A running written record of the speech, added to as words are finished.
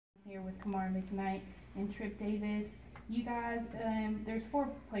with Kamar McKnight and Tripp. You guys, there's 4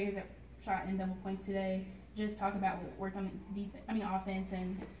 players that shot in double points today. Just talk about what worked on offense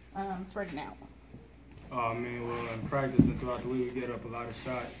and spreading out. Oh man, well in practice and throughout the week we get up a lot of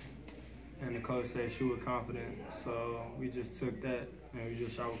shots, and the coach said shoot with confidence. So we just took that and we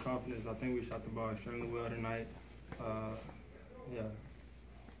just shot with confidence. I think we shot the ball extremely well tonight. Yeah.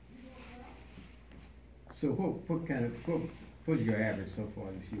 So what's your average so far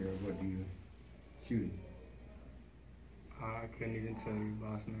this year? What do you shoot? I couldn't even tell you,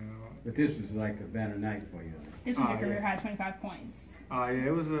 boss man. But this was like a banner night for you. This was your career high, 25 points. Yeah,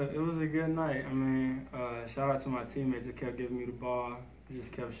 it was a good night. I mean, shout out to my teammates that kept giving me the ball.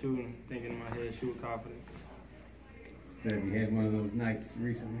 Just kept shooting, thinking in my head, shoot with confidence. So have you had one of those nights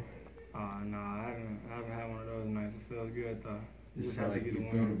recently? No, I haven't had one of those nights. It feels good though. You just have like to get you a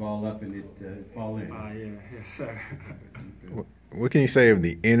throw the win. ball up and it fall in. Yeah, yes sir. What can you say of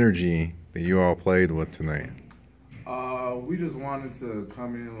the energy that you all played with tonight? We just wanted to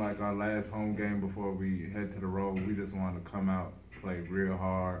come in like our last home game before we head to the road. We just wanted to come out, play real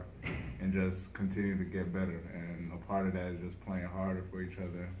hard, and just continue to get better. And a part of that is just playing harder for each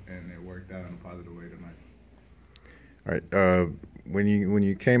other, and it worked out in a positive way tonight. All right. When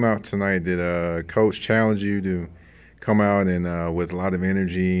you came out tonight, did Coach challenge you to come out and with a lot of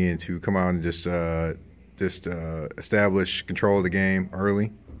energy and to come out and just establish control of the game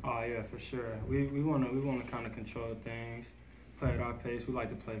early? Oh yeah, for sure. We wanna kind of control things, play at our pace. We like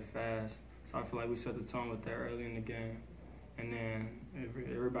to play fast, so I feel like we set the tone with that early in the game, and then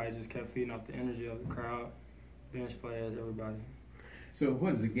everybody just kept feeding off the energy of the crowd, bench players, everybody. So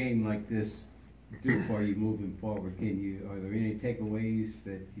what does a game like this do for you moving forward? Are there any takeaways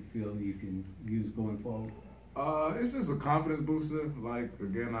that you feel you can use going forward? It's just a confidence booster. Like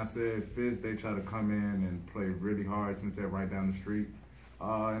again, I said, Fisk, they try to come in and play really hard since they're right down the street.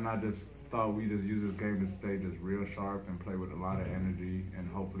 And I just thought we just use this game to stay just real sharp and play with a lot of energy, and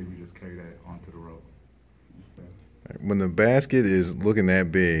hopefully we just carry that onto the road. When the basket is looking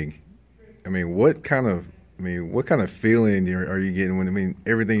that big, what kind of feeling are you getting when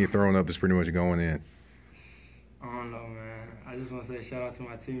everything you're throwing up is pretty much going in? I don't know, man. I just want to say shout out to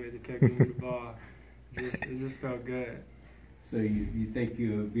my teammates that kept giving me the ball. It just felt good. So you think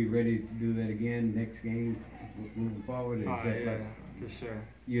you'll be ready to do that again next game moving forward? Yeah, for sure.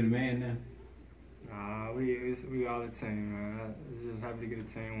 You the man now? Nah, we all the team, man. I'm just happy to get a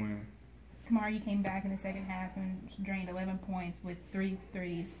team win. Kamar, you came back in the second half and drained 11 points with 3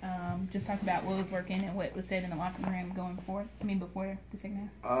 threes. Just talk about what was working and what was said in the locker room before the second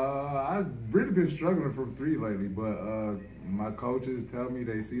half. I've really been struggling from 3 lately, but my coaches tell me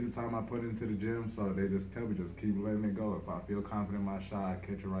they see the time I put into the gym, so they just tell me just keep letting it go. If I feel confident in my shot, I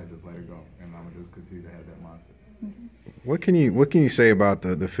catch it right, just let it go, and I'm gonna just continue to have that mindset. Mm-hmm. What can you say about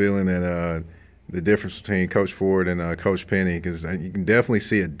the feeling that the difference between Coach Ford and Coach Penny? Because you can definitely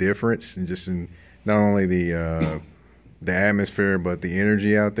see a difference in not only the atmosphere but the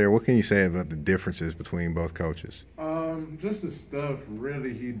energy out there. What can you say about the differences between both coaches? Just the stuff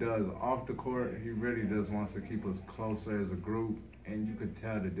really he does off the court. He really just wants to keep us closer as a group, and you could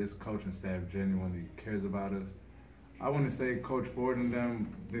tell that this coaching staff genuinely cares about us. I want to say Coach Ford and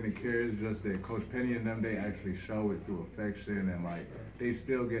them didn't care. It's just that Coach Penny and them, they actually show it through affection, and they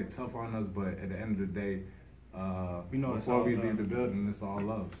still get tough on us. But at the end of the day, before we leave the building, it's all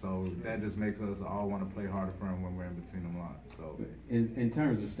love. So that just makes us all want to play harder for them when we're in between them lines. So in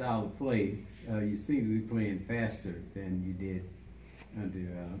terms of style of play, you seem to be playing faster than you did under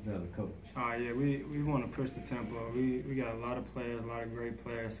the other coach. Yeah, we want to push the tempo. We got a lot of players, a lot of great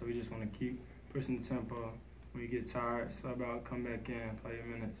players, so we just want to keep pushing the tempo. When you get tired, sub out, come back in, play your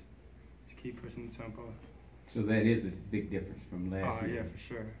minutes. Just keep pushing the tempo. So that is a big difference from last year. Yeah, for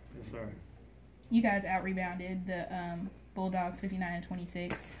sure. Yes, sir. You guys out-rebounded the Bulldogs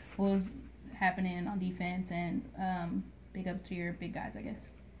 59-26. What was happening on defense, and big ups to your big guys, I guess?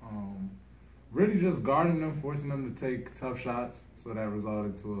 Really just guarding them, forcing them to take tough shots, so that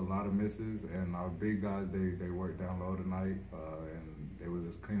resulted to a lot of misses. And our big guys, they worked down low tonight, and they would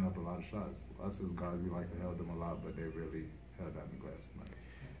just clean up a lot of shots. Us as guys, we like to help them a lot, but they really held down the glass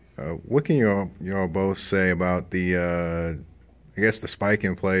tonight. What can you all both say about the spike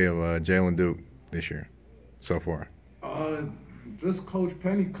in play of Jalen Duke this year so far? Just Coach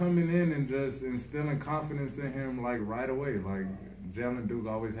Penny coming in and just instilling confidence in him right away. Jalen Duke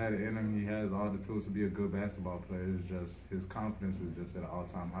always had it in him. He has all the tools to be a good basketball player. It's just his confidence is just at an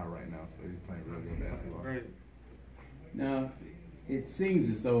all-time high right now. So he's playing really good basketball. Right. Now, it seems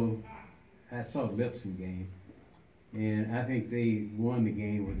as though I saw the Lipson game, and I think they won the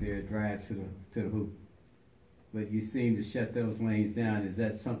game with their drive to the hoop. but you seem to shut those lanes down. Is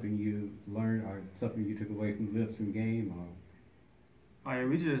that something you learned or something you took away from the Lipscomb game? Or I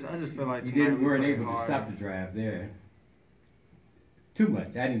just feel like you weren't able to hard. stop the drive there too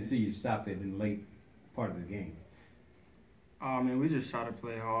much. I didn't see you stop it in the late part of the game. I mean, we just try to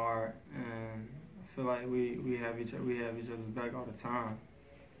play hard, and I feel like we have each other's back all the time.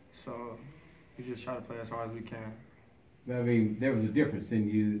 So we just try to play as hard as we can. But I mean, there was a difference in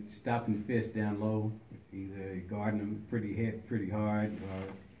you stopping Fisk down low, either guarding him pretty hard.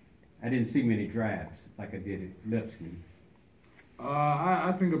 I didn't see many drives like I did at Lipscomb.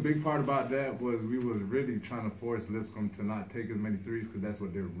 I think a big part about that was we was really trying to force Lipscomb to not take as many threes because that's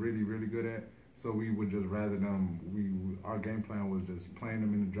what they're really, really good at. So we would just rather them, our game plan was just playing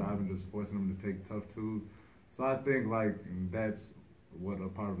them in the drive and just forcing them to take tough twos. So I think like that's what a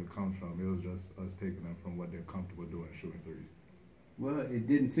part of it comes from. It was just us taking them from what they're comfortable doing, shooting threes. Well, it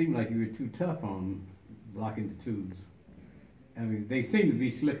didn't seem like you were too tough on blocking the twos. I mean, they seem to be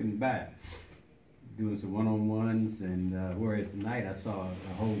slipping back, doing some one-on-ones, and whereas tonight I saw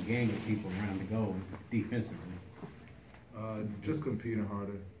a whole gang of people around the goal defensively. Just competing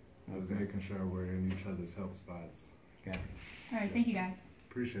harder. Was Okay. making sure we're in each other's help spots. Got it. All right, thank you guys.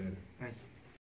 Appreciate it. Thank you.